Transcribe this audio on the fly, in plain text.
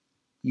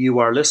You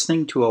are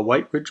listening to a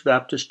White Ridge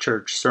Baptist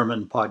Church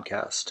sermon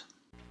podcast.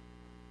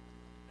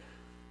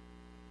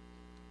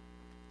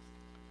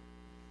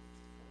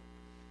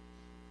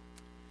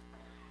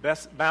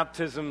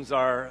 Baptisms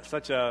are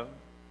such a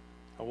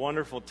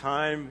wonderful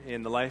time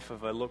in the life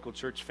of a local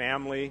church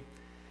family.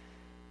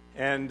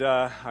 And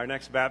our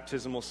next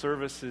baptismal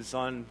service is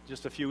on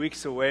just a few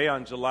weeks away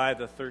on July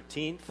the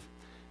 13th.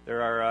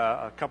 There are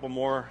a couple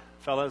more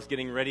fellows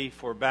getting ready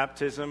for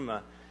baptism.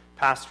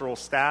 Pastoral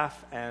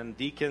staff and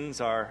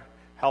deacons are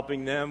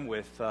helping them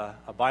with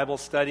a Bible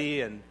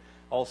study and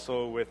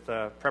also with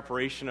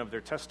preparation of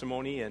their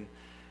testimony. And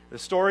the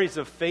stories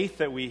of faith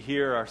that we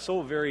hear are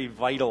so very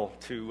vital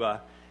to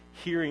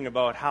hearing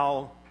about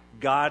how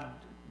God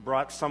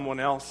brought someone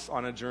else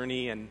on a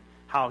journey and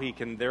how He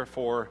can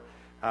therefore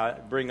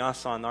bring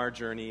us on our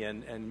journey.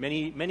 And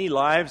many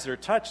lives are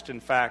touched,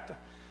 in fact,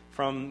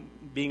 from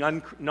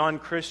being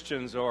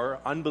non-Christians or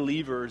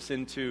unbelievers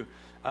into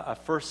a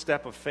first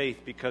step of faith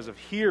because of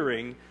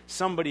hearing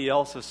somebody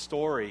else's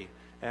story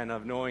and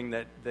of knowing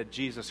that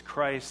Jesus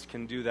Christ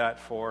can do that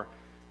for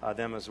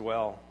them as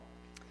well.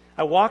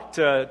 I walked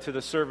to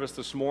the service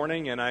this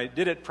morning, and I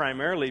did it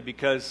primarily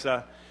because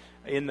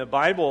in the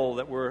Bible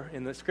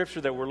in the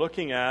scripture that we're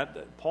looking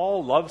at,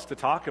 Paul loves to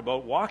talk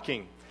about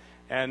walking.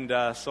 And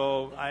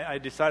so I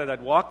decided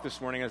I'd walk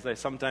this morning, as I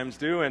sometimes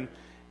do.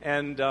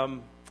 And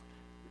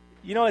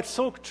you know, it's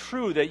so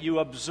true that you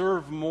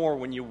observe more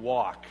when you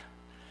walk.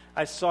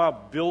 I saw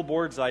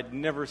billboards I'd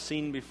never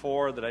seen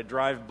before that I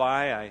drive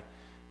by.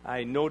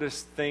 I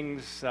noticed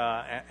things,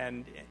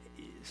 and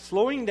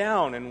slowing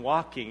down and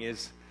walking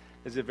is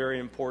a very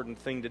important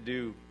thing to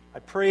do. I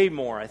pray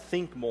more, I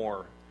think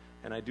more,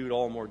 and I do it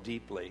all more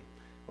deeply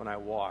when I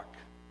walk.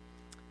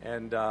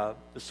 And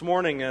this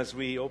morning, as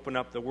we open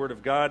up the Word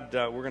of God,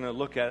 we're going to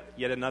look at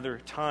yet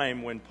another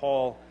time when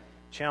Paul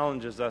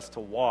challenges us to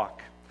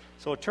walk.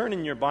 So turn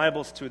in your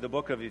Bibles to the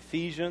book of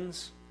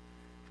Ephesians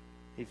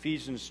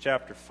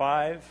chapter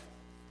 5,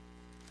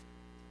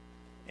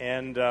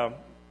 and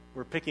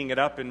we're picking it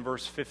up in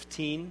verse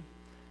 15,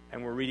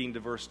 and we're reading to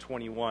verse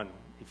 21.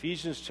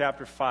 Ephesians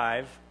chapter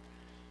 5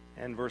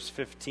 and verse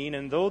 15,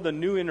 and though the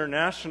New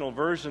International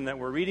Version that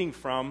we're reading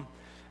from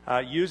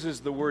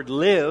uses the word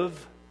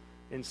live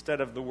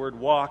instead of the word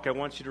walk, I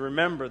want you to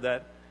remember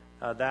that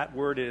that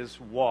word is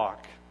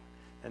walk.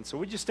 And so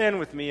would you stand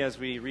with me as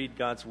we read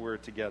God's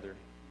Word together?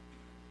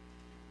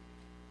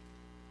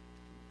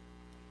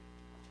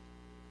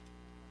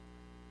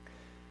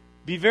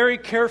 Be very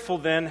careful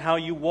then how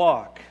you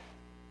walk,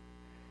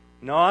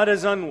 not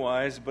as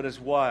unwise, but as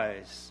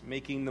wise,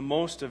 making the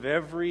most of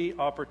every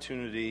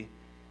opportunity,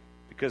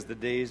 because the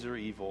days are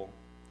evil.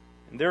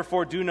 And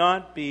therefore do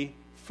not be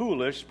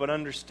foolish, but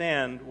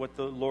understand what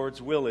the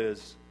Lord's will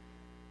is.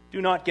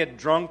 Do not get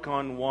drunk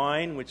on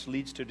wine, which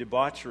leads to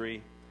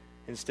debauchery.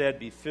 Instead,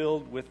 be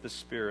filled with the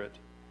Spirit.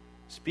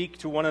 Speak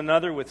to one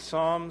another with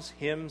psalms,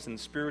 hymns, and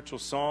spiritual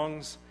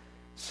songs.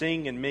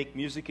 Sing and make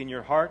music in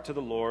your heart to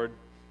the Lord,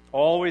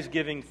 always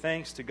giving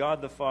thanks to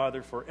God the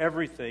Father for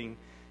everything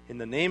in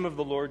the name of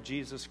the Lord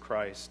Jesus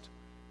Christ,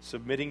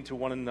 submitting to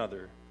one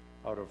another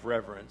out of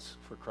reverence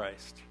for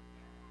Christ.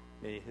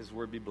 May His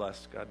word be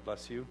blessed. God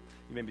bless you.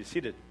 You may be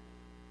seated.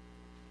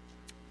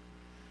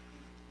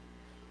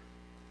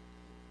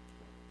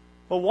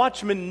 Well,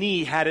 Watchman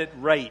Nee had it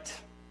right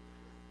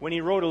when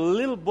he wrote a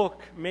little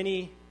book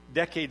many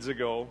decades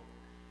ago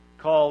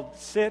called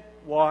Sit,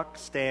 Walk,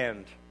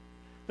 Stand.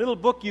 Little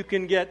book you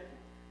can get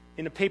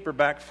in a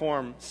paperback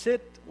form.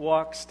 Sit,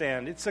 Walk,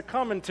 Stand. It's a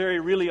commentary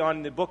really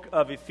on the book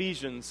of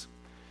Ephesians.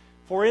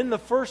 For in the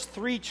first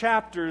 3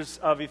 chapters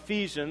of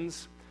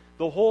Ephesians,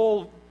 the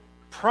whole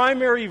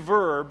primary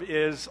verb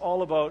is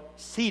all about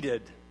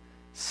seated,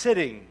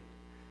 sitting,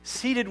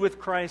 seated with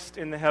Christ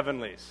in the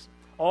heavenlies.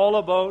 All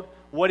about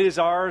what is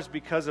ours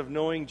because of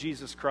knowing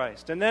Jesus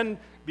Christ. And then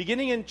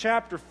beginning in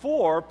chapter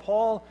 4,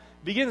 Paul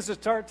begins to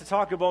start to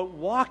talk about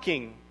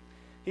walking.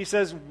 He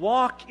says,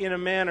 walk in a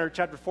manner,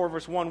 chapter 4,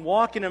 verse 1,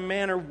 walk in a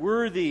manner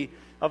worthy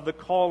of the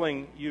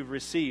calling you've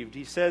received.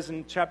 He says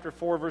in chapter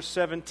 4, verse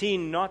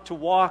 17, not to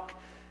walk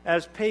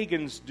as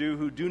pagans do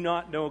who do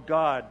not know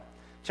God.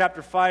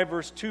 Chapter 5,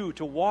 verse 2,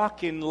 to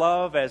walk in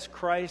love as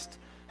Christ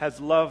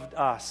has loved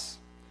us.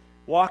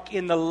 Walk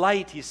in the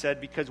light, he said,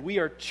 because we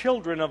are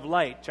children of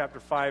light. Chapter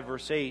 5,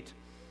 verse 8.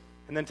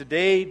 And then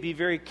today, be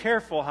very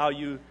careful how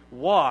you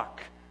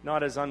walk,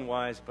 not as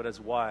unwise, but as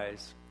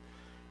wise.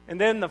 And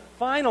then the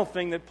final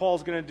thing that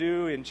Paul's going to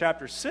do in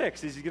chapter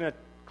 6 is he's going to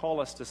call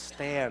us to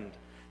stand.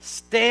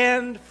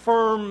 Stand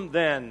firm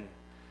then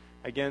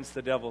against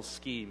the devil's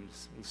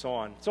schemes, and so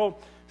on. So,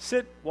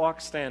 sit,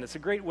 walk, stand. It's a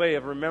great way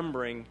of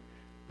remembering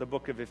the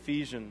book of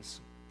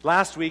Ephesians.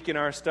 Last week in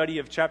our study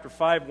of chapter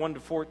 5, 1 to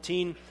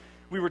 14,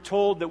 we were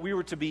told that we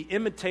were to be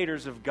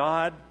imitators of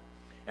God,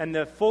 and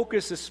the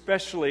focus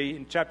especially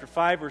in chapter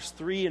 5, verse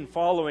 3 and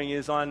following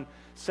is on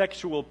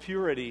sexual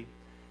purity.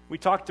 We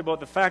talked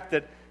about the fact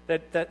that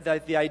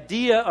the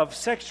idea of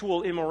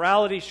sexual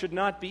immorality should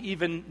not be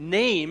even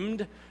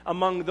named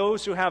among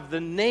those who have the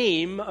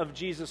name of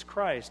Jesus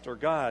Christ or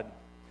God.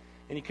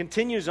 And he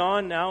continues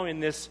on now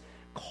in this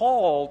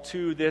call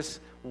to this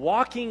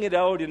walking it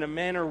out in a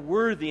manner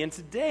worthy. And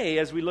today,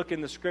 as we look in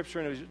the scripture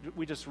and as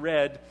we just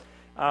read,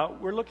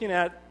 we're looking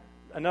at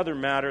another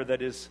matter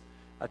that is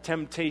a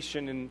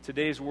temptation in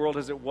today's world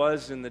as it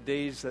was in the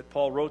days that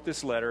Paul wrote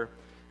this letter,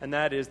 and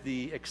that is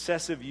the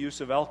excessive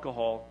use of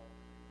alcohol.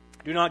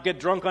 Do not get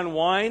drunk on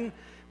wine,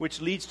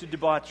 which leads to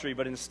debauchery,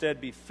 but instead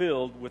be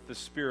filled with the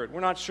Spirit. We're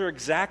not sure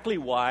exactly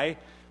why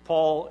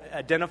Paul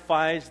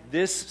identifies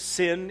this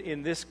sin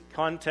in this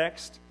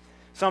context.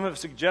 Some have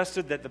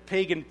suggested that the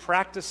pagan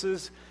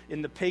practices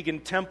in the pagan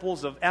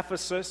temples of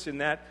Ephesus, in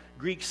that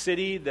Greek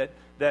city, that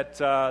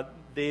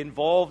they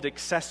involved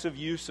excessive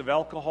use of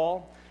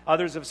alcohol.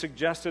 Others have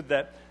suggested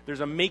that there's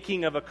a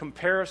making of a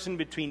comparison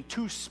between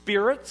two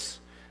spirits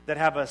that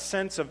have a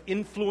sense of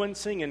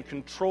influencing and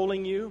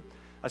controlling you,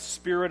 a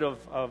spirit of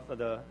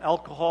the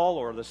alcohol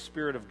or the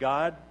Spirit of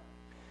God.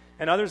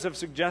 And others have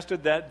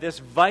suggested that this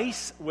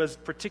vice was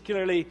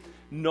particularly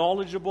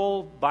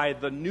knowledgeable by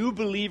the new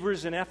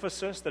believers in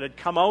Ephesus that had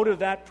come out of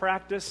that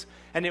practice,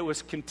 and it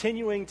was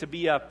continuing to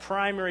be a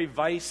primary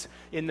vice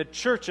in the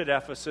church at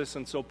Ephesus.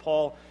 And so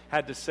Paul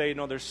had to say,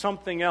 no, there's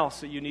something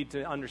else that you need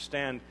to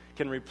understand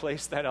can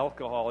replace that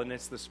alcohol, and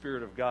it's the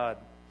Spirit of God.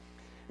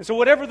 And so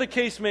whatever the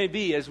case may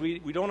be, as we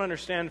don't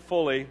understand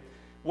fully,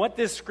 what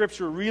this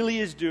scripture really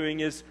is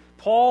doing is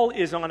Paul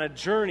is on a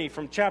journey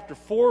from chapter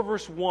 4,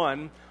 verse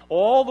 1,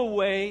 all the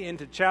way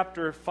into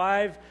chapter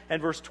 5 and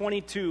verse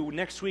 22.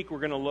 Next week we're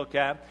going to look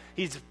at.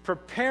 He's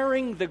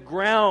preparing the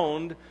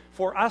ground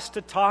for us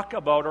to talk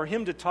about, or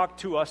him to talk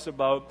to us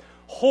about,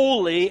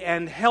 holy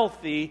and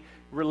healthy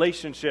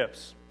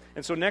relationships.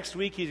 And so next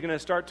week he's going to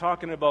start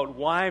talking about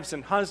wives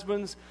and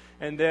husbands,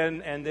 and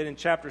then in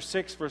chapter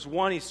 6, verse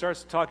 1, he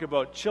starts to talk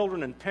about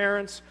children and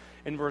parents.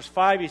 In verse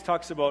 5, he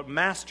talks about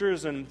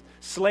masters and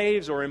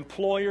slaves, or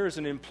employers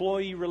and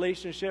employee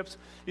relationships.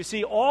 You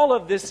see, all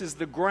of this is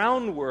the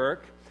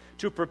groundwork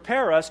to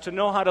prepare us to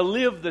know how to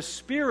live the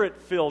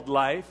Spirit-filled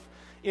life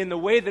in the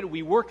way that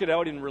we work it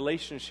out in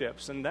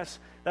relationships. And that's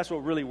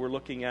what really we're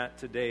looking at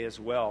today as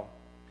well.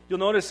 You'll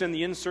notice in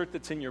the insert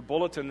that's in your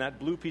bulletin, that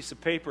blue piece of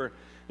paper,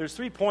 there's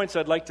 3 points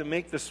I'd like to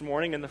make this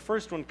morning. And the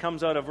first one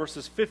comes out of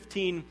verses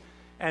 15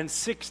 and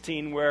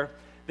 16, where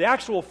the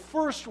actual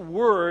first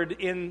word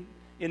in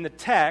the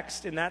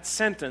text, in that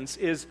sentence,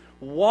 is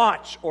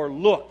watch or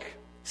look,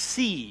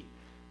 see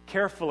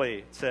carefully,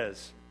 it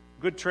says.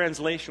 Good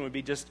translation would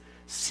be just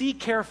see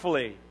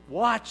carefully,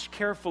 watch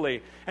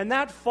carefully. And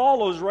that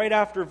follows right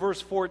after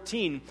verse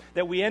 14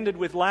 that we ended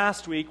with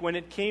last week, when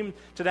it came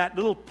to that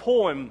little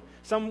poem.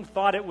 Some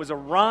thought it was a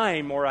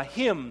rhyme or a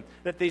hymn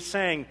that they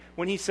sang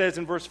when he says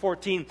in verse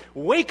 14,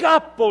 "Wake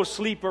up, O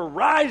sleeper,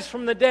 rise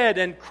from the dead,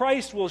 and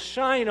Christ will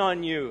shine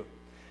on you."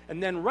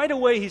 And then right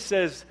away he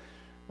says,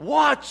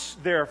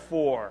 "Watch,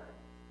 therefore."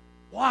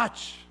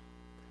 Watch,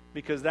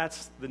 because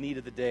that's the need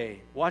of the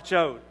day. Watch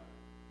out.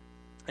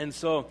 And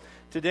so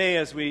today,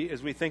 as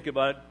we think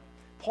about it,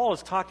 Paul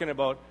is talking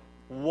about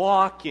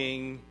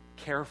walking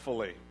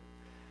carefully.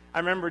 I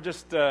remember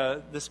just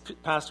this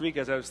past week,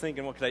 as I was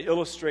thinking, what could I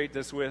illustrate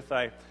this with?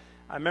 I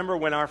remember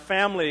when our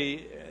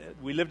family,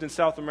 we lived in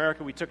South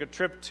America, we took a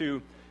trip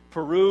to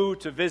Peru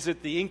to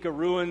visit the Inca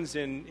ruins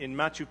in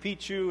Machu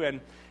Picchu,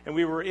 and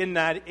we were in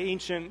that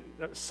ancient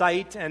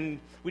site, and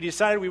we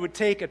decided we would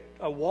take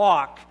a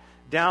walk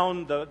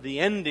down the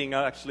ending,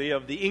 actually,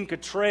 of the Inca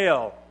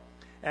Trail.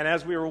 And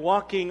as we were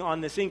walking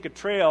on this Inca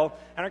Trail,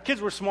 and our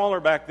kids were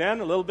smaller back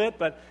then a little bit,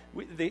 but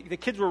the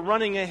kids were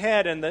running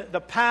ahead, and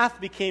the path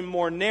became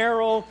more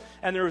narrow,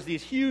 and there was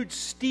these huge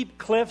steep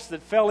cliffs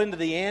that fell into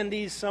the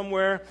Andes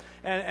somewhere,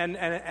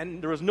 and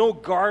there was no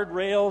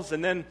guardrails,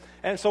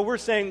 and so we're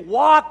saying,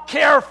 walk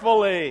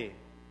carefully.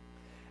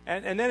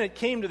 And then it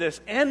came to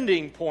this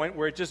ending point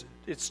where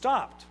it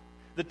stopped.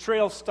 The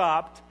trail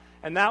stopped,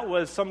 and that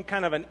was some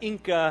kind of an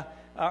Inca,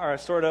 or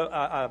sort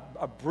of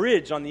a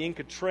bridge on the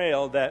Inca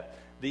Trail that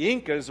the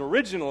Incas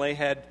originally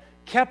had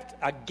kept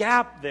a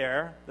gap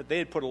there that they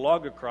had put a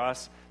log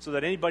across so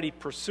that anybody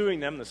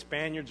pursuing them, the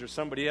Spaniards or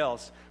somebody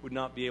else, would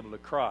not be able to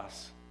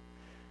cross.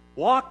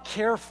 Walk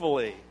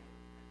carefully,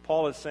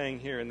 Paul is saying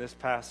here in this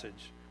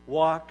passage.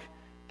 Walk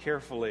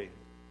carefully.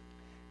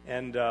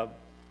 And the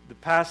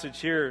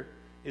passage here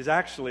is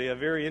actually a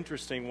very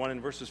interesting one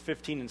in verses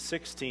 15 and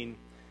 16.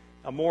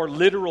 A more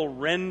literal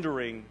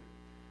rendering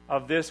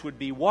of this would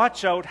be,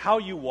 watch out how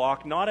you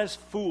walk, not as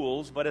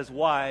fools, but as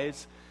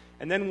wise.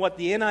 And then what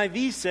the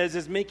NIV says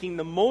is making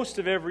the most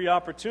of every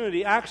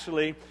opportunity,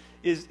 actually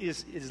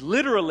is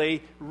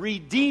literally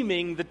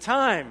redeeming the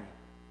time.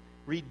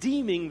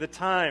 Redeeming the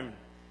time,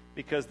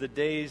 because the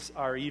days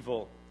are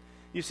evil.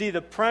 You see,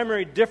 the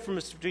primary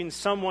difference between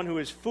someone who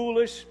is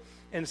foolish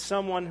and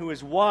someone who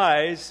is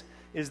wise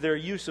is their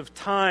use of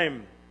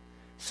time.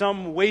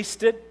 Some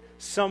waste it,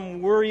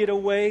 some worry it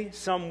away,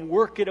 some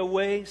work it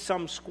away,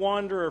 some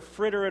squander or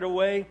fritter it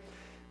away.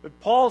 But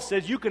Paul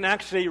says you can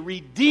actually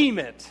redeem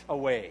it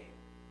away.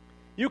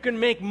 You can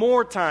make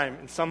more time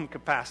in some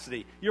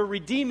capacity. You're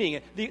redeeming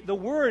it. The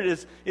word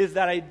is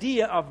that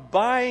idea of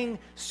buying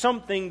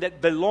something that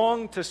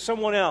belonged to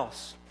someone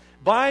else,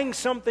 buying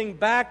something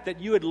back that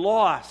you had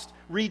lost.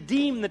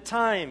 Redeem the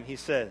time, he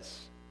says.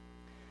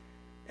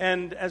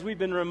 And as we've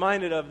been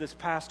reminded of this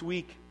past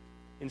week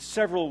in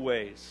several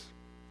ways,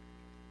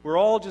 we're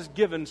all just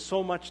given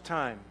so much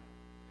time.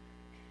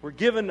 We're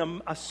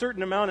given a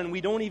certain amount, and we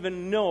don't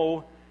even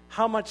know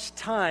how much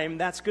time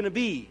that's going to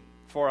be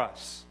for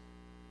us.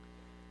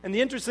 And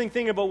the interesting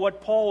thing about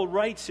what Paul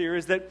writes here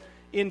is that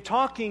in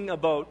talking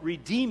about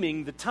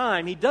redeeming the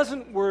time, he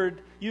doesn't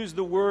use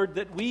the word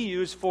that we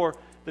use for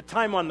the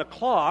time on the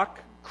clock,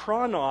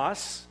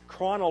 chronos,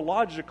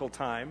 chronological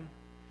time.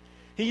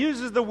 He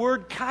uses the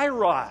word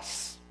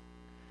kairos,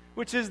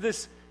 which is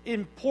this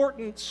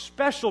important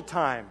special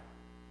time.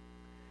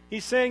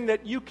 He's saying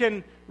that you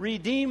can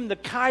redeem the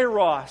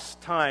kairos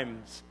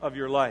times of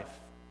your life.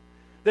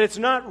 That it's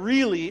not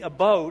really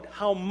about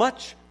how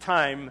much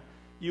time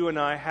you and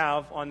I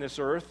have on this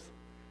earth,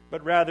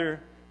 but rather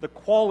the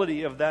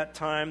quality of that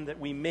time that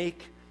we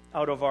make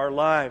out of our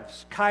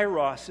lives.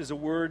 Kairos is a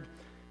word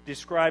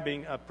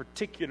describing a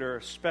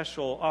particular,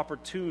 special,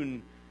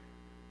 opportune,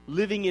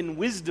 living in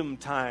wisdom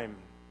time.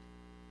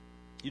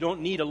 You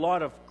don't need a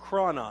lot of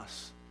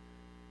chronos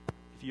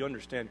if you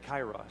understand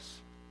kairos.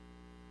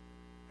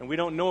 And we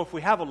don't know if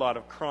we have a lot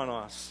of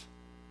chronos,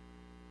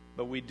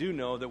 but we do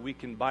know that we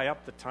can buy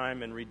up the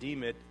time and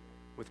redeem it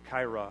with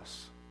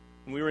kairos.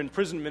 When we were in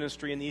prison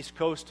ministry in the East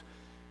Coast,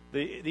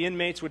 the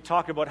inmates would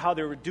talk about how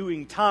they were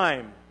doing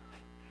time.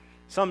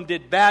 Some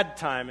did bad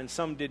time and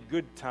some did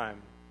good time.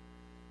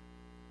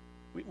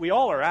 We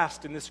all are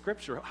asked in this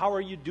scripture, how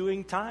are you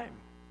doing time?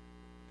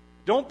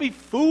 Don't be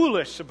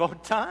foolish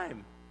about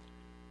time.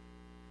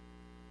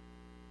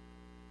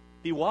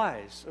 Be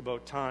wise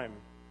about time.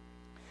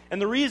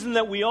 And the reason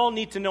that we all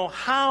need to know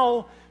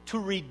how to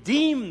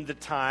redeem the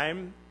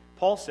time,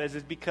 Paul says,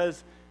 is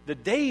because the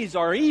days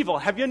are evil.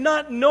 Have you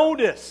not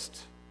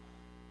noticed?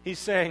 He's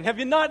saying, have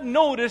you not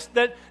noticed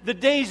that the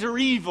days are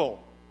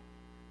evil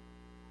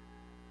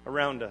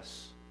around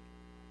us?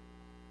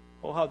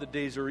 Oh, how the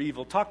days are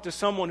evil. Talk to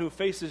someone who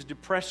faces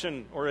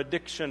depression or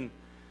addiction.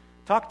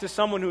 Talk to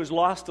someone who has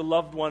lost a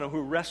loved one or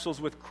who wrestles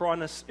with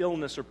chronic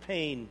illness or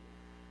pain.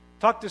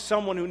 Talk to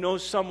someone who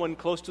knows someone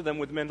close to them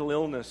with mental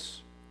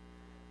illness.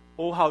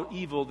 Oh, how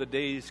evil the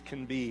days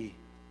can be.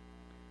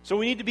 So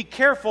we need to be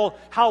careful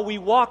how we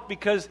walk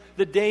because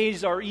the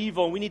days are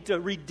evil. We need to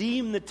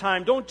redeem the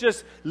time. Don't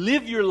just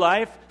live your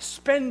life,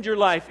 spend your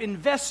life,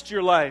 invest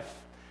your life.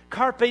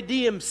 Carpe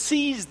diem,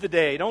 seize the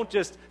day. Don't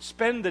just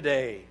spend the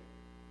day.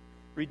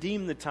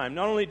 Redeem the time.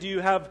 Not only do you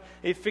have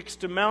a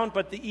fixed amount,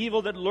 but the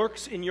evil that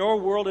lurks in your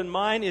world and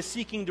mine is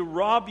seeking to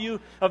rob you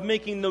of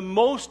making the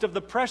most of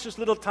the precious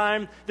little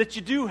time that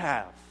you do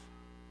have.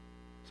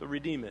 So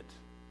redeem it.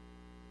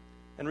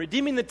 And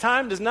redeeming the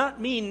time does not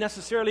mean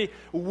necessarily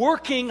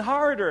working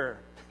harder.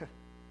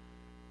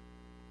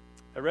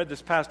 I read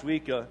this past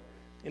week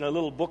in a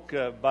little book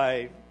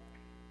by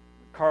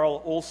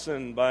Carl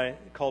Olson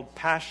called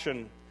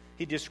Passion.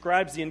 He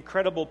describes the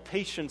incredible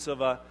patience of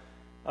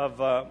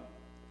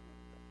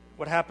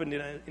what happened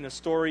in a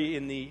story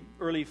in the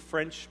early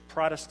French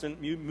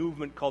Protestant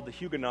movement called the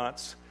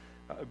Huguenots,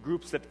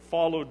 groups that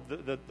followed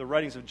the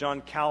writings of John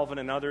Calvin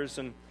and others.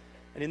 And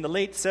in the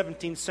late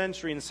 17th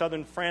century in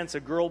southern France, a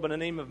girl by the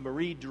name of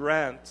Marie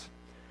Durant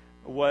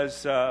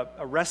was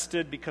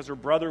arrested because her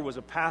brother was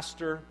a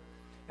pastor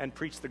and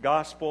preached the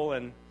gospel.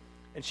 And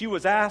she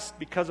was asked,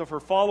 because of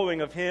her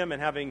following of him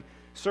and having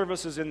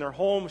services in their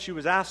home, she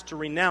was asked to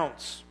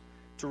renounce.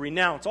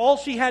 All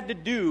she had to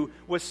do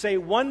was say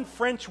one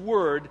French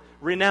word,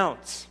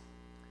 renounce.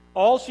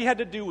 All she had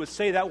to do was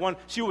say that one.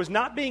 She was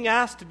not being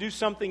asked to do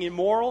something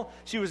immoral.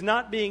 She was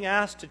not being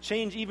asked to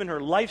change even her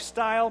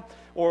lifestyle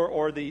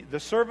or the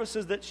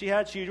services that she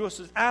had. She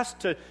was asked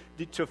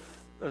to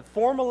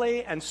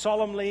formally and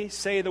solemnly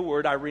say the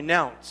word, I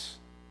renounce.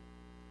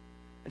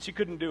 And she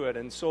couldn't do it.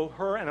 And so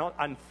her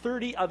and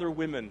 30 other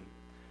women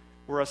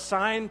were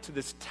assigned to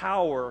this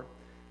tower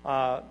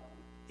on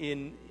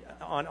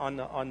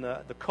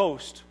the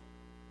coast,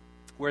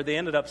 where they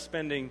ended up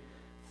spending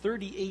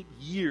 38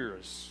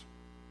 years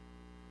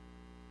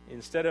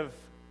instead of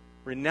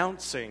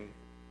renouncing.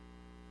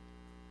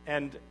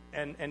 And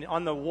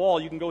on the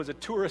wall, you can go as a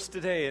tourist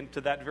today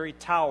into that very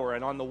tower,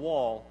 and on the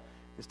wall,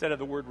 instead of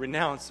the word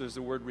renounce, there's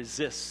the word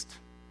resist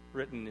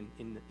written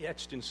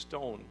etched in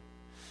stone.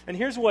 And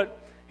here's what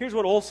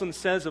Olson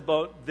says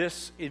about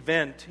this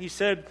event. He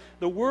said,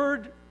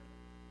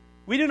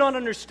 we do not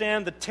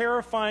understand the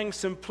terrifying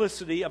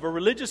simplicity of a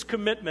religious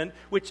commitment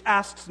which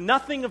asks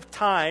nothing of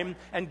time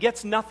and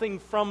gets nothing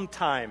from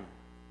time.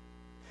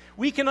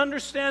 We can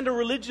understand a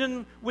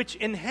religion which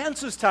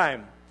enhances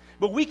time,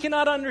 but we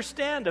cannot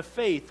understand a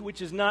faith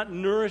which is not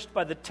nourished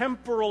by the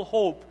temporal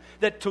hope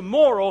that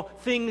tomorrow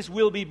things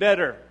will be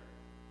better.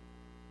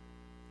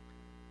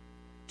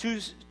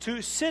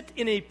 To sit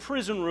in a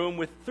prison room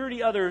with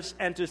 30 others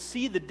and to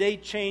see the day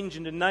change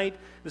into night,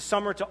 the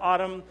summer to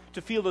autumn,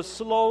 to feel the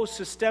slow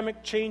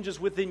systemic changes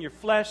within your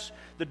flesh,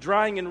 the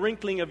drying and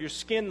wrinkling of your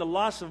skin, the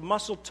loss of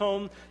muscle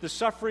tone, the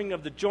suffering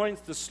of the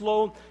joints, the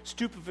slow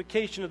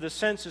stupefaction of the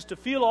senses, to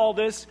feel all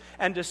this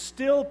and to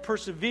still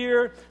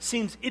persevere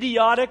seems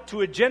idiotic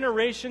to a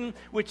generation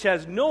which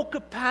has no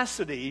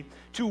capacity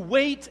to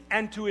wait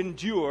and to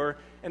endure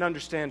and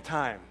understand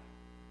time.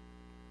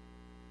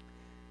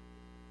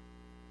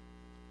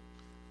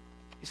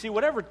 You see,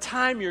 whatever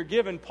time you're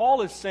given,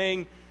 Paul is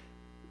saying,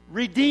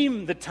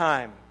 redeem the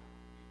time.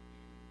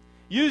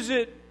 Use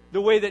it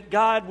the way that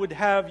God would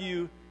have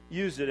you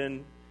use it.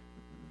 And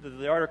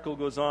the article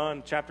goes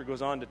on, chapter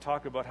goes on to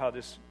talk about how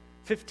this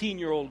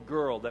 15-year-old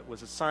girl that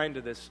was assigned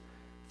to this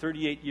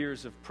 38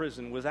 years of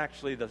prison was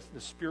actually the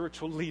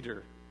spiritual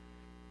leader,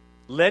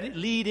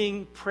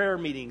 leading prayer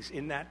meetings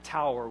in that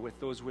tower with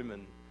those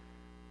women.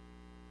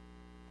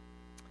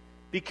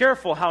 Be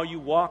careful how you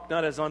walk,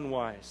 not as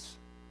unwise,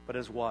 but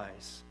as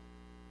wise.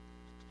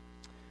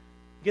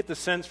 You get the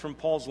sense from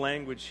Paul's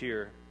language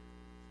here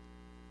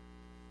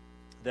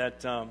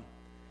that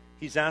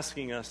he's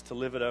asking us to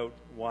live it out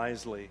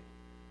wisely,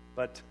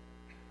 but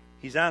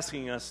he's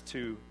asking us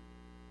to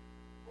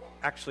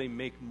actually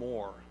make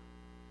more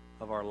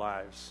of our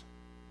lives.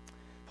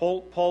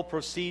 Paul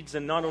proceeds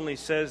and not only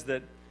says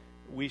that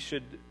we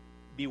should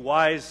be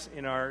wise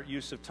in our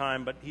use of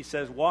time, but he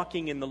says,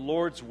 walking in the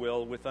Lord's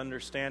will with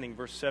understanding.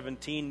 Verse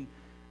 17,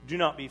 do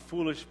not be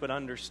foolish, but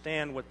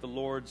understand what the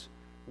Lord's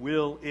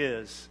will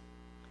is.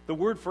 The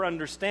word for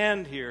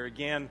understand here,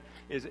 again,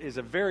 is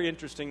a very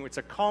interesting, it's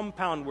a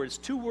compound word. It's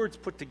two words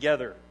put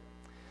together.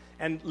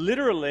 And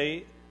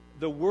literally,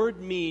 the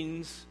word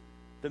means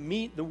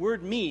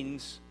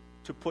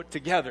to put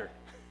together.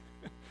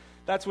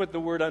 That's what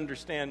the word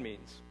understand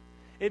means.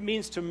 It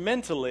means to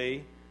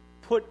mentally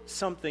put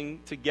something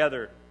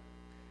together.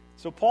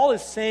 So Paul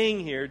is saying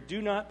here,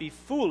 do not be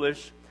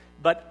foolish,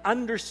 but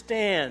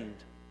understand.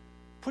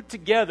 Put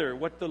together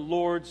what the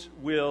Lord's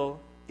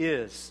will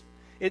is.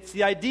 It's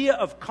the idea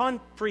of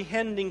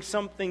comprehending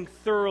something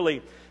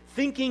thoroughly,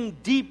 thinking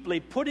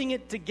deeply, putting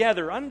it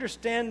together,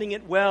 understanding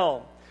it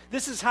well.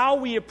 This is how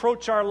we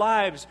approach our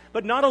lives,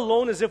 but not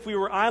alone as if we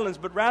were islands,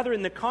 but rather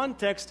in the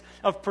context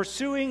of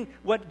pursuing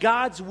what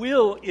God's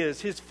will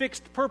is, His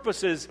fixed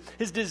purposes,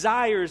 His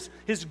desires,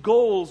 His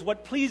goals,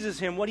 what pleases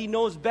Him, what He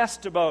knows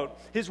best about,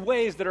 His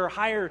ways that are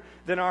higher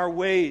than our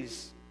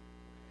ways.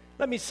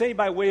 Let me say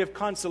by way of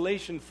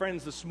consolation,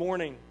 friends, this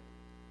morning,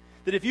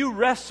 that if you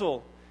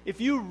wrestle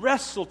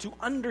to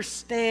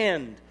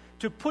understand,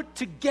 to put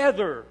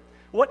together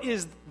what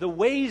is the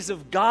ways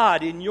of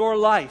God in your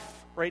life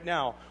right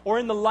now, or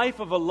in the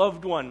life of a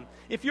loved one,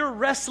 if you're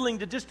wrestling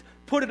to just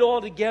put it all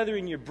together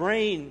in your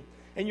brain,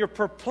 and you're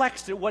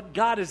perplexed at what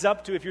God is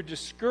up to, if you're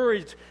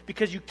discouraged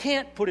because you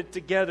can't put it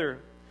together,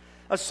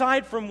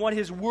 aside from what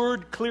His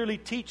Word clearly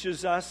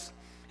teaches us,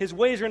 His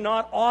ways are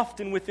not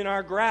often within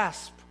our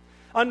grasp.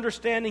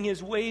 Understanding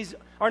His ways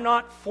are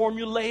not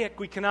formulaic.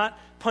 We cannot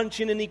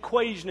punch in an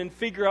equation and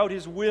figure out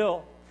His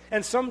will.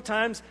 And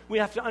sometimes we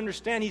have to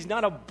understand He's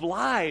not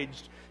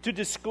obliged to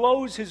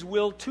disclose His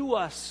will to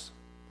us,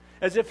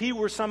 as if He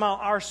were somehow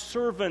our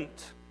servant.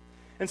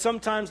 And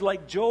sometimes,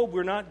 like Job,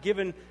 we're not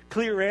given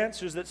clear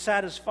answers that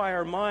satisfy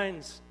our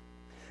minds.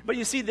 But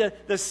you see,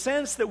 the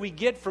sense that we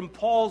get from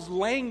Paul's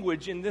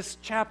language in this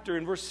chapter,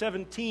 in verse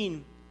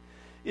 17,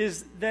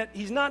 is that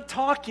he's not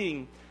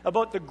talking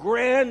about the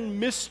grand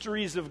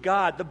mysteries of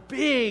God, the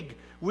big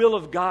will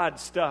of God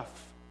stuff.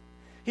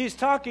 He's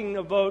talking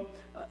about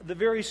the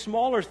very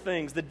smaller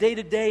things, the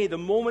day-to-day, the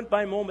moment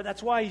by moment.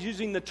 That's why he's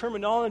using the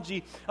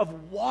terminology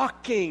of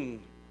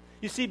walking.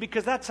 You see,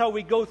 because that's how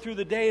we go through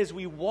the day, as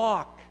we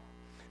walk.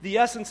 The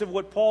essence of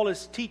what Paul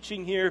is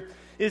teaching here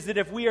is that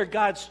if we are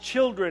God's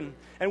children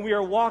and we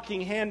are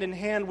walking hand in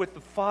hand with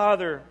the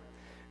Father,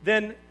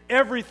 then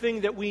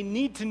everything that we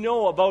need to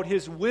know about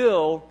His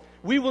will,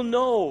 we will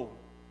know.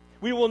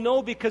 We will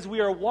know because we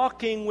are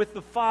walking with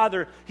the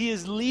Father. He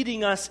is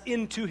leading us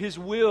into His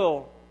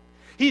will.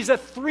 He's a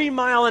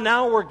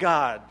 3-mile-an-hour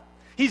God.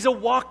 He's a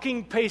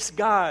walking pace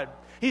God.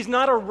 He's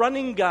not a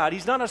running God.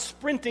 He's not a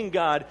sprinting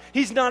God.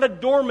 He's not a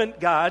dormant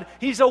God.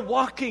 He's a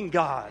walking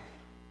God.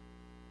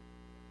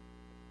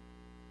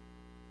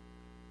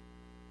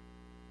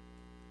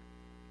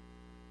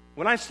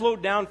 When I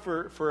slowed down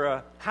for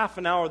a half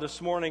an hour this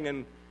morning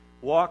and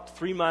walked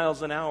 3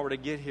 miles an hour to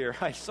get here,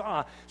 I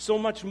saw so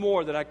much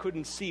more that I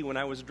couldn't see when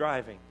I was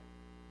driving.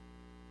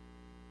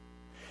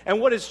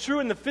 And what is true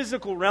in the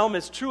physical realm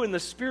is true in the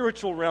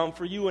spiritual realm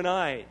for you and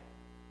I.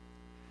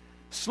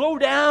 Slow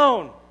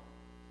down.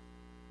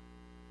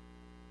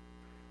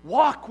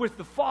 Walk with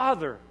the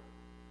Father.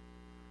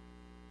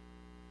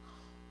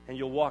 And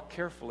you'll walk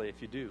carefully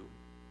if you do.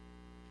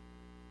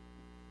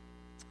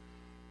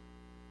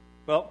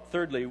 Well,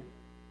 thirdly,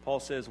 Paul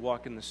says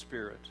walk in the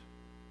Spirit.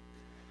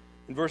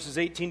 In verses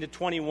 18 to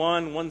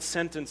 21, one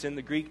sentence in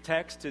the Greek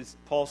text is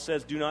Paul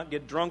says, do not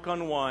get drunk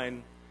on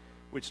wine,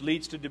 which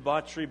leads to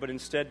debauchery, but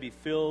instead be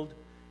filled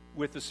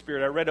with the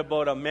Spirit. I read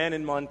about a man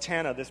in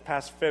Montana this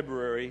past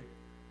February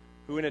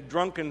who, in a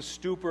drunken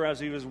stupor as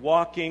he was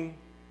walking,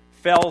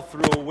 fell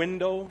through a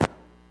window.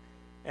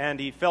 And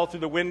he fell through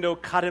the window,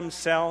 cut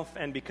himself,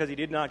 and because he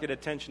did not get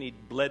attention, he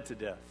bled to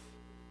death.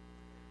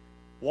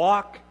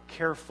 Walk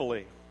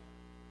carefully.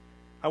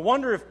 I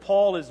wonder if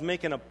Paul is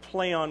making a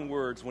play on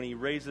words when he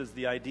raises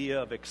the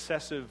idea of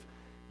excessive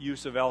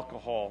use of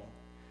alcohol.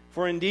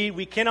 For indeed,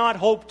 we cannot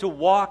hope to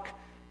walk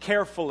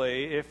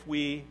carefully if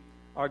we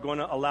are going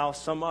to allow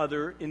some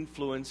other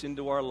influence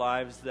into our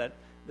lives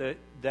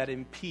that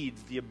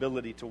impedes the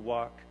ability to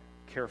walk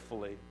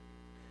carefully.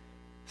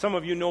 Some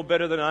of you know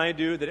better than I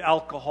do that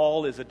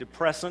alcohol is a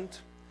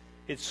depressant.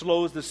 It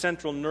slows the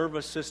central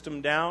nervous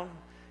system down.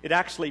 It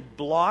actually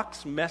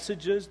blocks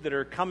messages that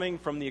are coming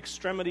from the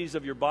extremities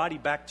of your body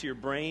back to your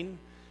brain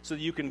so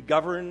that you can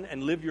govern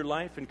and live your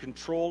life and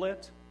control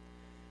it.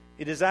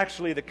 It is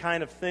actually the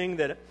kind of thing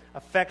that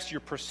affects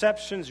your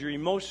perceptions, your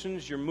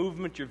emotions, your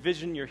movement, your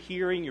vision, your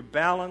hearing, your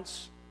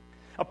balance.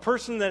 A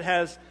person that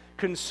has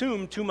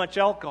consumed too much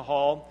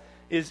alcohol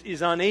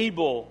is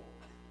unable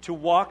to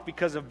walk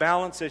because of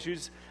balance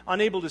issues,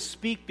 unable to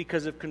speak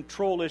because of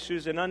control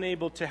issues, and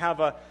unable to have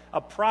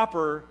a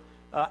proper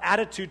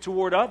attitude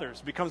toward others,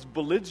 becomes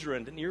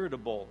belligerent and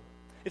irritable.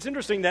 It's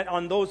interesting that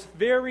on those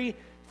very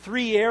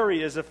three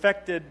areas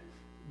affected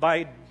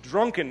by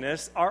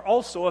drunkenness are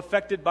also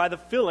affected by the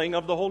filling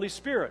of the Holy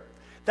Spirit.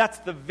 That's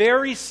the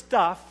very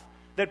stuff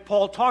that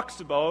Paul talks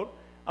about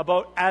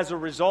as a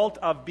result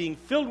of being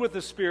filled with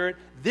the Spirit.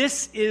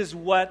 This is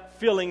what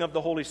filling of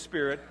the Holy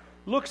Spirit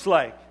looks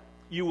like.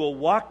 You will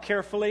walk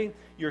carefully.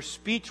 Your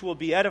speech will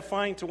be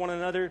edifying to one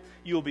another.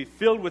 You will be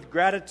filled with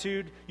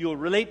gratitude. You will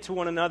relate to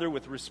one another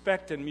with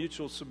respect and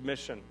mutual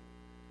submission.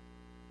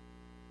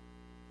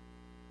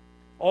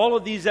 All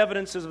of these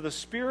evidences of the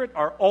Spirit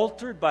are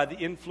altered by the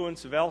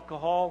influence of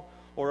alcohol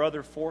or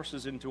other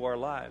forces into our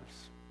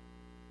lives.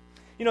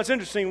 You know, it's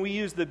interesting. We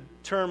use the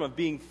term of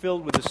being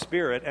filled with the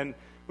Spirit, and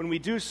when we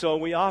do so,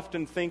 we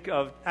often think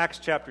of Acts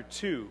chapter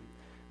 2,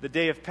 the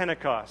day of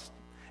Pentecost.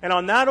 And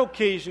on that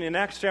occasion, in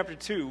Acts chapter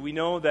 2, we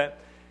know that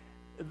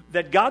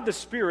God the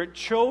Spirit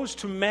chose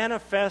to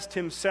manifest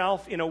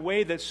himself in a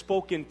way that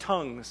spoke in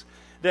tongues,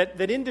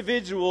 that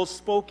individuals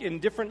spoke in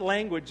different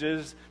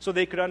languages so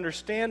they could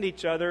understand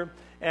each other,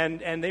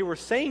 and they were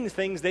saying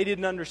things they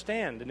didn't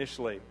understand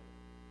initially,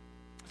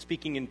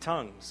 speaking in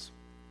tongues.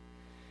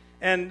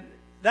 And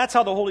that's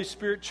how the Holy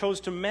Spirit chose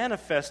to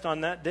manifest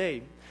on that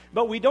day.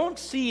 But we don't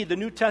see the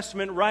New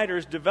Testament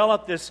writers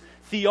develop this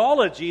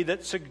theology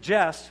that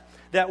suggests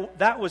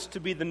that was to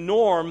be the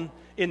norm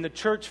in the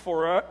church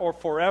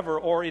forever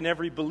or in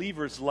every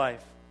believer's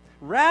life.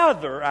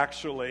 Rather,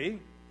 actually,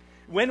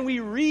 when we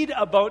read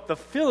about the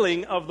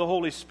filling of the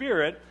Holy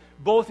Spirit,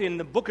 both in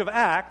the book of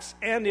Acts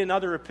and in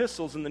other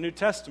epistles in the New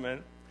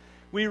Testament,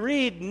 we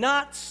read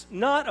not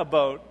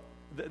about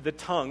the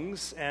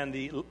tongues and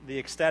the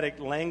ecstatic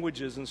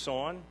languages and so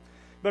on,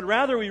 but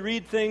rather we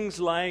read things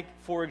like,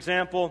 for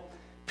example,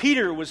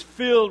 Peter was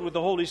filled with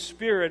the Holy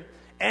Spirit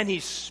and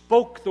he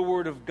spoke the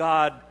word of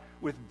God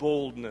with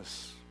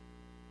boldness.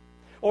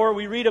 Or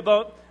we read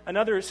about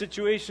another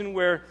situation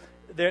where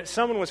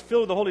someone was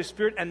filled with the Holy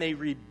Spirit and they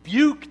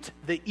rebuked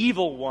the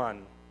evil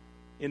one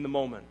in the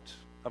moment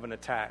of an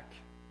attack.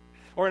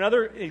 Or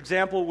another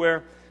example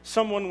where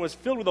someone was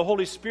filled with the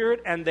Holy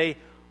Spirit and they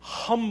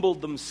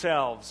humbled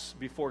themselves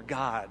before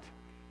God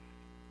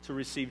to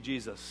receive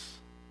Jesus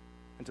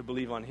and to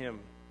believe on Him.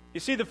 You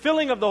see, the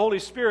filling of the Holy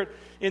Spirit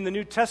in the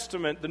New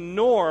Testament, the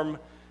norm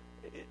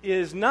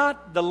is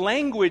not the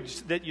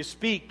language that you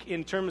speak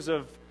in terms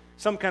of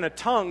some kind of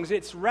tongues.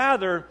 It's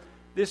rather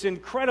this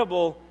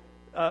incredible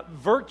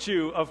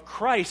virtue of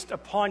Christ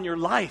upon your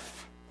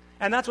life.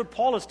 And that's what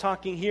Paul is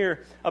talking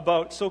here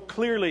about so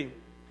clearly.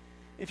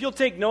 If you'll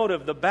take note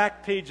of the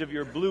back page of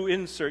your blue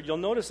insert, you'll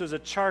notice there's a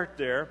chart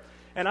there.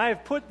 And I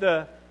have put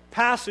the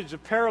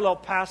parallel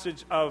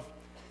passage of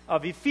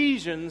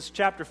Ephesians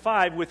chapter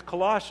 5 with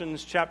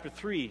Colossians chapter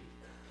 3.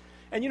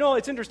 And you know,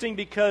 it's interesting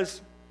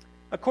because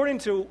according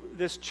to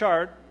this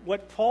chart,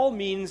 what Paul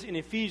means in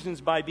Ephesians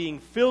by being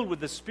filled with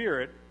the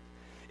Spirit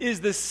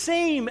is the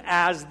same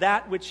as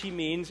that which he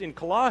means in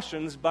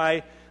Colossians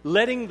by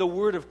letting the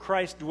word of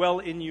Christ dwell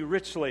in you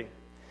richly.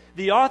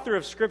 The author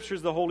of Scripture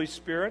is the Holy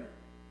Spirit,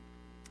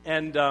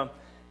 and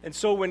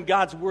so when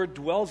God's word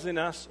dwells in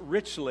us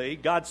richly,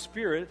 God's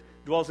Spirit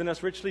dwells in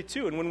us richly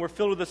too. And when we're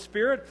filled with the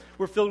Spirit,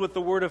 we're filled with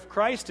the word of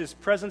Christ. His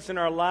presence in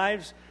our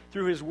lives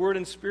through His word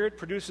and Spirit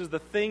produces the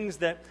things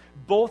that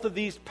both of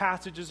these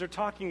passages are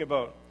talking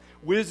about.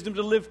 Wisdom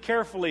to live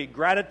carefully,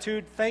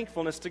 gratitude,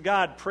 thankfulness to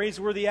God,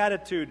 praiseworthy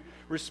attitude,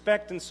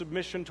 respect and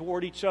submission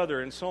toward each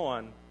other, and so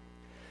on.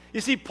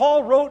 You see,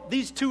 Paul wrote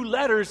these two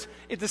letters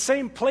at the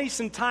same place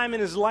and time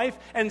in his life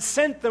and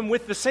sent them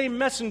with the same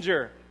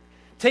messenger.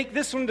 Take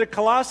this one to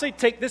Colossae,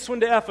 take this one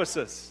to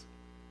Ephesus.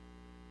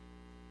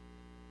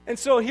 And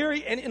so here,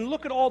 and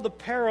look at all the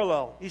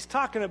parallel. He's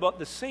talking about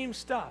the same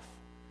stuff.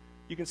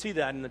 You can see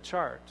that in the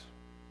chart.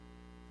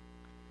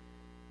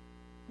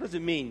 What does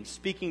it mean,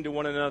 speaking to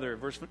one another?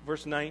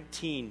 Verse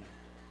 19.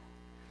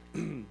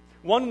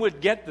 one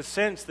would get the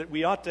sense that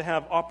we ought to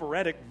have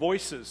operatic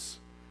voices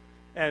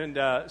and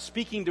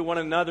speaking to one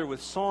another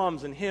with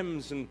psalms and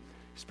hymns and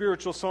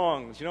spiritual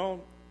songs, you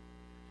know.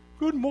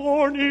 Good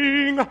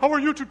morning, how are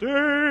you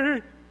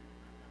today?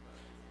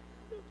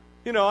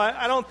 You know,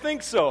 I don't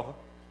think so.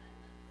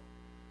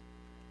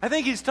 I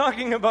think he's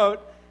talking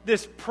about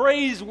this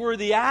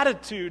praiseworthy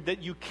attitude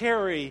that you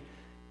carry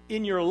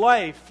in your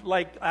life,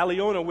 like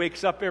Aliona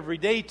wakes up every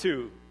day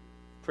to.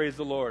 Praise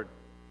the Lord.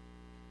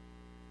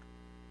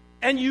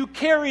 And you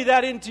carry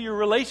that into your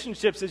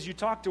relationships as you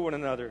talk to one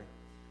another.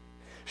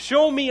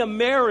 Show me a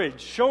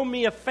marriage, show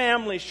me a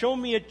family, show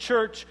me a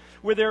church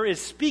where there is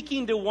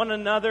speaking to one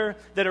another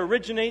that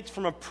originates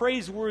from a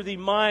praiseworthy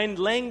mind,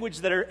 language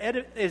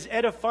that is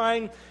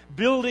edifying,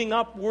 building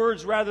up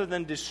words rather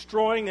than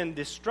destroying and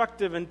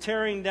destructive and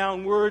tearing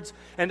down words.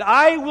 And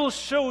I will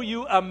show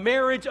you a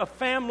marriage, a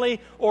family,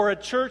 or a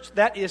church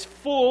that is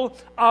full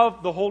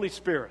of the Holy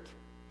Spirit.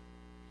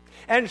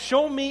 And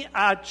show me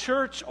a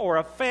church or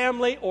a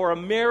family or a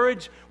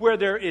marriage where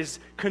there is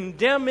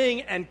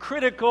condemning and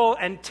critical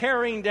and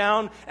tearing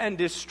down and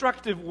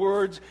destructive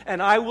words,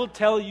 and I will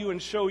tell you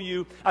and show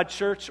you a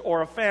church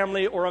or a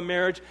family or a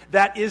marriage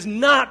that is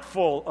not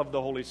full of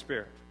the Holy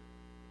Spirit.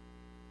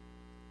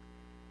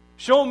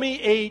 Show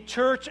me a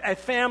church, a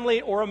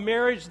family, or a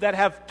marriage that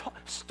have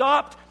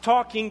stopped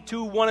talking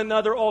to one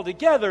another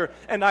altogether,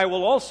 and I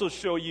will also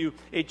show you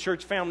a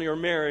church, family, or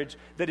marriage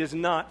that is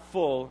not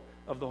full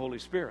of the Holy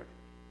Spirit.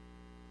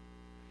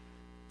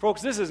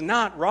 Folks, this is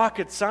not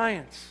rocket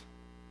science.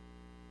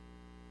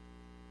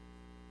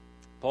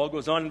 Paul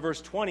goes on in verse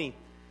 20,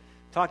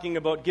 talking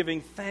about giving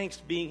thanks,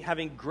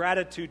 having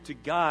gratitude to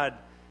God.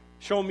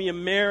 Show me a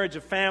marriage,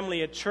 a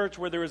family, a church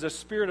where there is a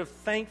spirit of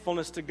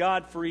thankfulness to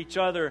God for each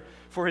other,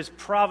 for His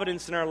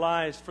providence in our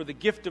lives, for the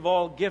gift of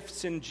all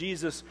gifts in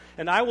Jesus.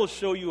 And I will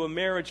show you a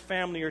marriage,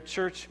 family, or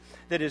church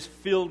that is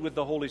filled with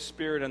the Holy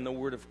Spirit and the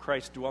Word of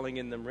Christ dwelling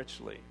in them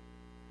richly.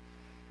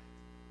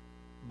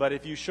 But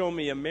if you show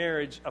me a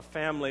marriage, a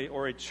family,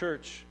 or a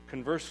church,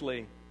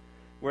 conversely,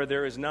 where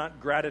there is not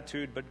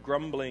gratitude but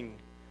grumbling,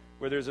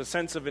 where there's a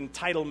sense of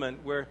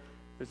entitlement, where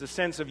there's a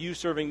sense of you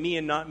serving me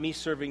and not me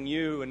serving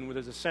you, and where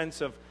there's a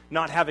sense of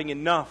not having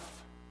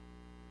enough,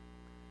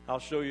 I'll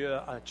show you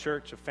a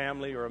church, a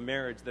family, or a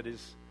marriage that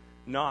is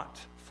not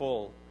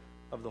full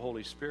of the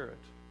Holy Spirit.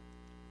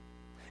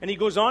 And he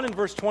goes on in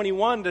verse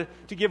 21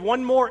 to give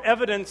one more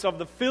evidence of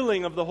the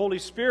filling of the Holy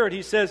Spirit.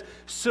 He says,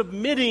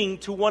 submitting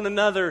to one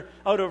another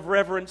out of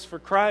reverence for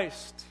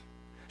Christ.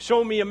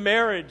 Show me a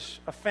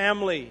marriage, a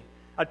family,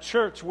 a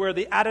church where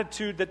the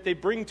attitude that they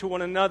bring to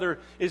one another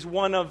is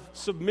one of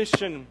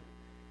submission,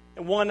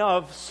 one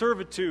of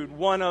servitude,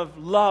 one of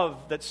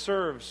love that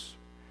serves.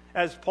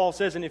 As Paul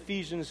says in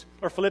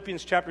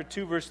Philippians chapter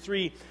 2, verse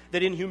 3,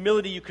 that in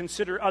humility you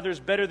consider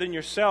others better than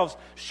yourselves.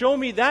 Show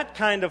me that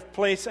kind of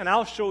place, and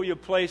I'll show you a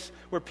place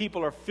where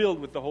people are filled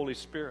with the Holy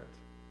Spirit.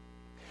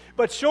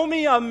 But show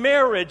me a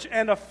marriage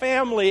and a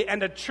family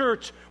and a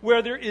church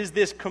where there is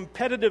this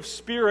competitive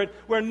spirit,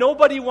 where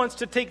nobody wants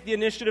to take the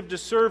initiative to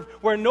serve,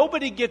 where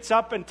nobody gets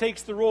up and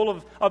takes the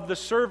role of the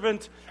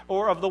servant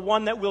or of the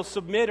one that will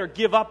submit or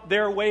give up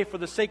their way for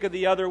the sake of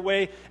the other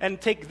way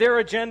and take their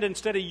agenda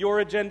instead of your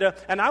agenda.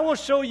 And I will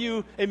show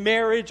you a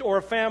marriage or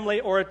a family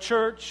or a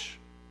church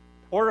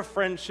or a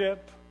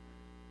friendship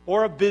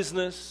or a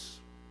business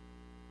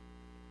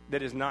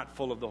that is not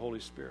full of the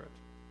Holy Spirit.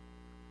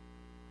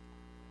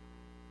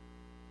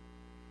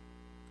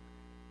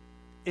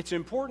 It's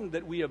important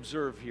that we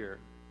observe here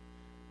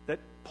that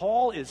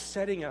Paul is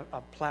setting a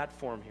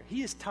platform here.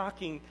 He is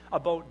talking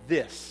about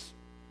this.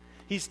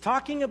 He's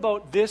talking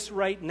about this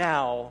right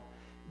now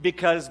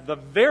because the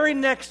very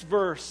next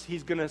verse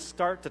he's going to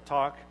start to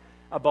talk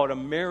about a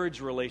marriage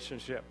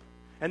relationship.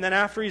 And then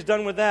after he's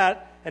done with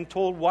that and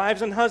told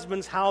wives and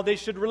husbands how they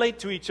should relate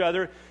to each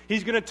other,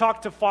 he's going to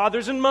talk to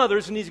fathers and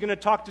mothers, and he's going to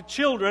talk to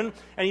children,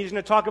 and he's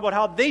going to talk about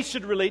how they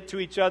should relate to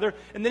each other.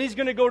 And then he's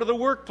going to go to the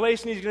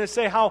workplace, and he's going to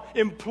say how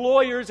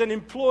employers and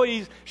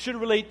employees should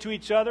relate to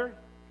each other.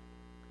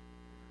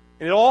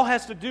 And it all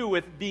has to do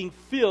with being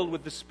filled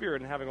with the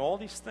Spirit and having all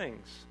these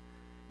things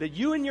that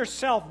you and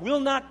yourself will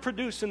not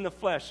produce in the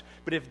flesh.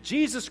 But if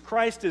Jesus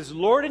Christ is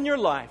Lord in your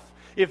life,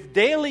 if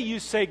daily you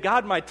say,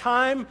 God, my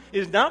time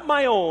is not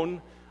my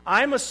own,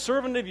 I'm a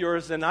servant of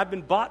yours, and I've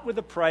been bought with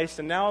a price,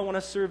 and now I want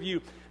to serve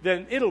you,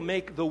 then it'll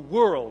make the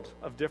world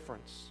of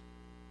difference.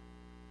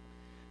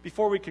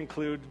 Before we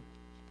conclude,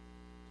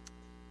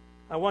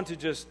 I want to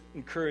just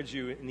encourage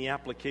you in the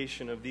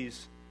application of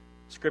these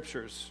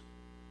scriptures.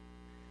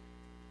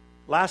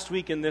 Last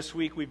week and this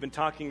week, we've been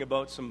talking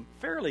about some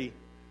fairly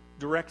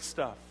direct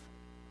stuff.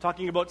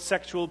 Talking about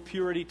sexual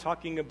purity,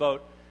 talking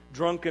about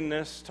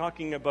drunkenness,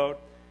 talking about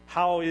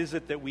how is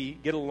it that we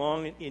get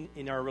along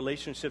in our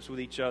relationships with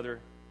each other.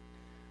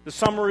 The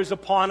summer is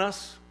upon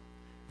us.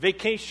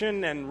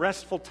 Vacation and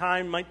restful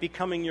time might be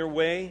coming your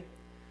way.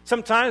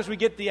 Sometimes we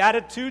get the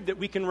attitude that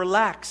we can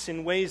relax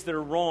in ways that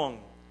are wrong.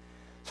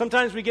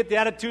 Sometimes we get the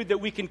attitude that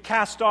we can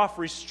cast off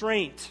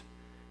restraint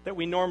that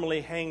we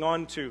normally hang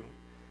on to.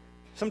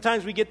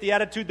 Sometimes we get the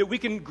attitude that we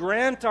can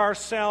grant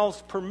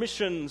ourselves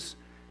permissions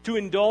to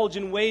indulge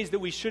in ways that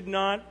we should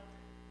not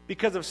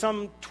because of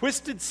some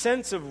twisted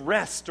sense of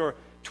rest or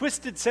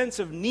twisted sense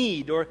of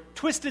need or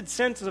twisted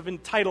sense of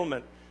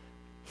entitlement.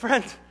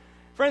 Friends,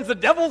 the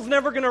devil's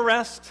never going to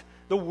rest.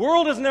 The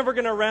world is never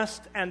going to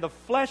rest. And the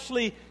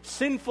fleshly,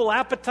 sinful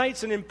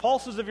appetites and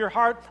impulses of your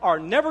heart are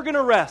never going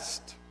to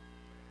rest.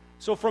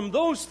 So from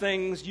those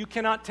things, you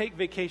cannot take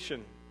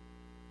vacation.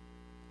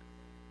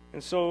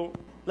 And so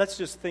let's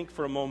just think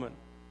for a moment.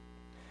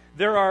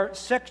 There are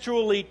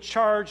sexually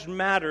charged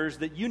matters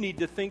that you need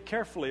to think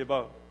carefully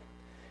about,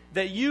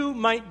 that you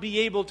might be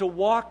able to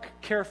walk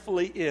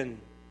carefully in.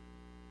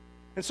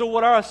 And so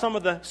what are some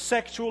of the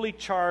sexually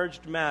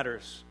charged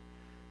matters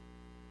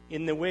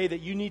in the way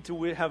that you need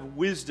to have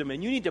wisdom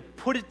and you need to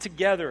put it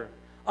together,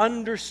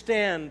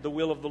 understand the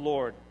will of the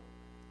Lord?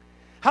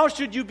 How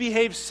should you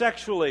behave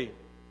sexually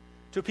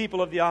to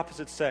people of the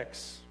opposite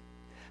sex?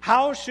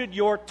 How should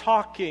your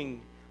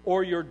talking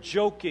or your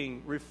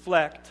joking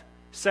reflect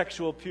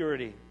sexual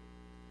purity?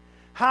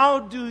 How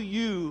do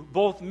you,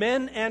 both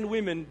men and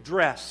women,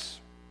 dress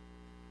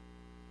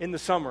in the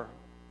summer?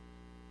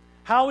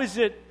 How is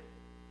it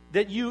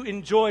that you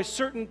enjoy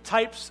certain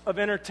types of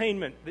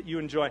entertainment that you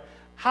enjoy?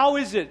 How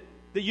is it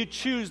that you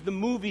choose the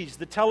movies,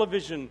 the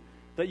television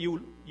that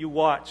you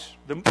watch,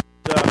 the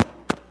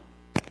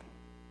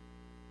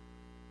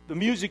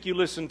music you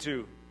listen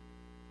to?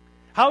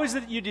 How is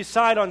it that you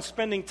decide on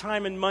spending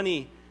time and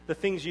money, the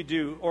things you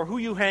do, or who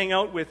you hang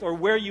out with, or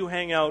where you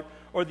hang out,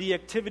 or the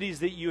activities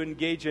that you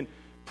engage in?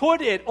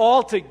 Put it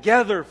all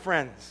together,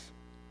 friends.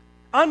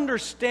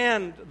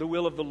 Understand the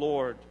will of the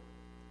Lord.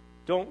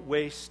 Don't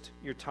waste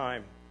your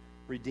time.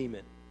 Redeem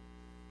it.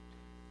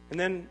 And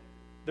then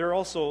there are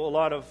also a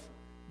lot of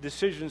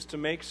decisions to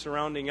make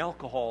surrounding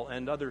alcohol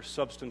and other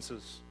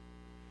substances.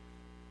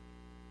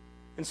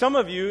 And some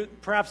of you,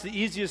 perhaps the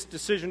easiest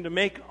decision to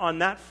make on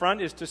that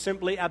front is to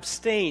simply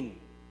abstain.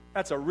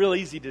 That's a real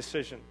easy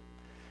decision.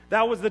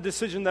 That was the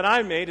decision that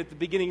I made at the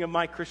beginning of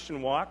my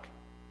Christian walk,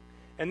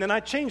 and then I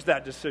changed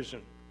that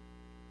decision.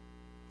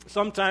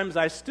 Sometimes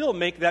I still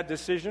make that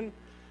decision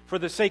for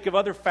the sake of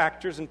other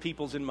factors and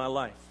peoples in my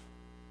life.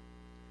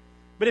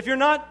 But if you're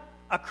not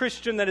a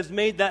Christian that has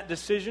made that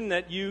decision,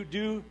 that you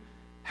do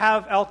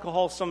have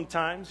alcohol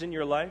sometimes in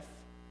your life,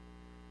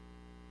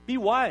 be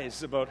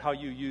wise about how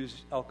you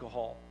use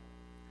alcohol.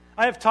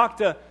 I have talked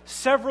to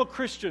several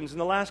Christians in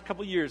the last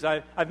couple of years.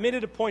 I've made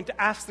it a point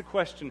to ask the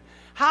question,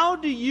 how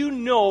do you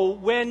know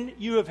when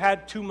you have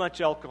had too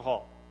much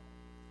alcohol?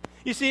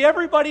 You see,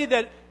 everybody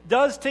that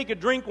does take a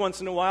drink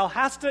once in a while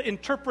has to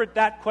interpret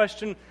that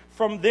question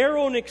from their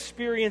own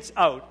experience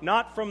out,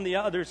 not from the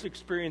other's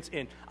experience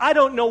in. I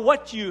don't know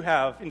what you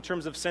have in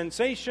terms of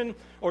sensation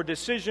or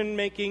decision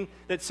making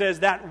that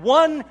says that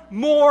one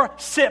more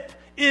sip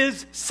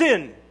is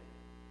sin.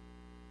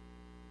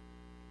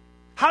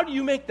 How do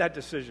you make that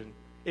decision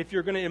if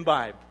you're going to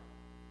imbibe?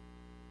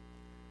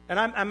 And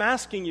I'm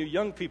asking you,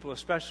 young people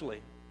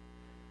especially,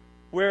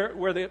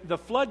 where the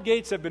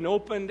floodgates have been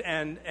opened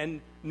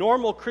and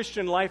normal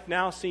Christian life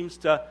now seems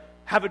to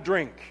have a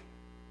drink.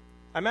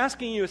 I'm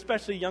asking you,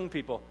 especially young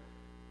people,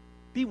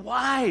 be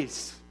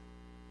wise.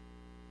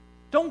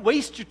 Don't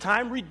waste your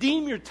time.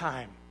 Redeem your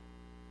time.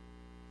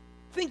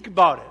 Think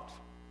about it.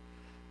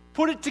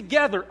 Put it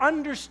together.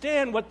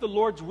 Understand what the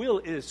Lord's will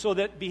is so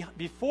that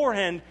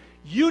beforehand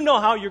you know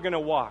how you're going to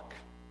walk.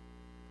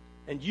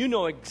 And you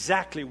know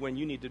exactly when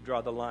you need to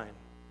draw the line,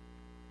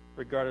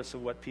 regardless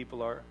of what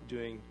people are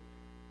doing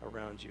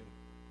around you.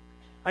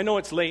 I know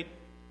it's late,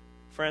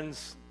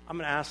 friends. I'm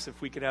going to ask if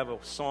we could have a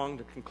song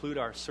to conclude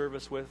our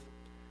service with.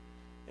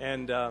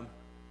 And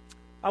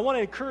I want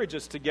to encourage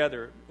us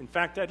together. In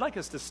fact, I'd like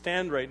us to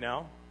stand right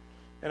now.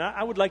 And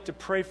I would like to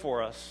pray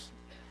for us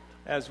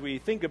as we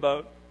think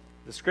about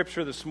the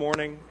Scripture this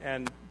morning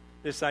and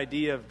this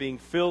idea of being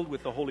filled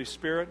with the Holy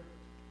Spirit.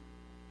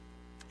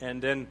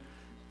 And then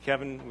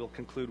Kevin will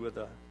conclude with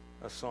a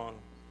song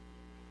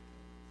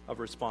of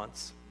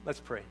response. Let's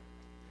pray.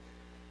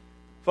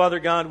 Father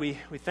God, we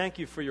thank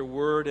you for your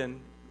word. And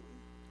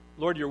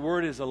Lord, your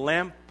word is a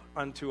lamp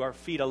unto our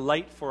feet, a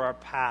light for our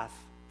path.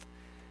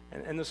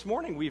 And this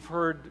morning we've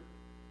heard,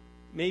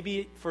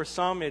 maybe for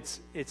some it's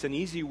an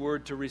easy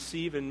word to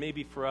receive, and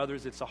maybe for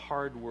others it's a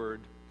hard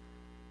word.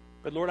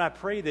 But Lord, I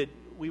pray that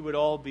we would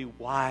all be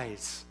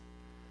wise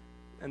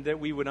and that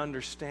we would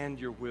understand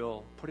your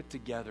will, put it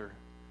together.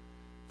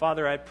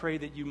 Father, I pray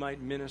that you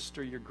might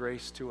minister your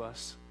grace to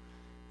us,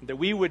 that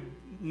we would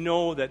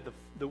know that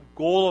the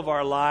goal of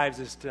our lives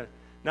is to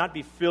not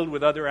be filled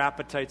with other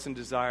appetites and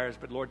desires,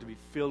 but Lord, to be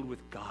filled with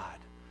God.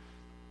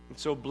 And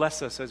so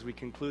bless us as we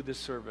conclude this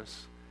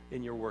service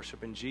in your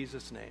worship. In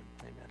Jesus' name,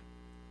 amen.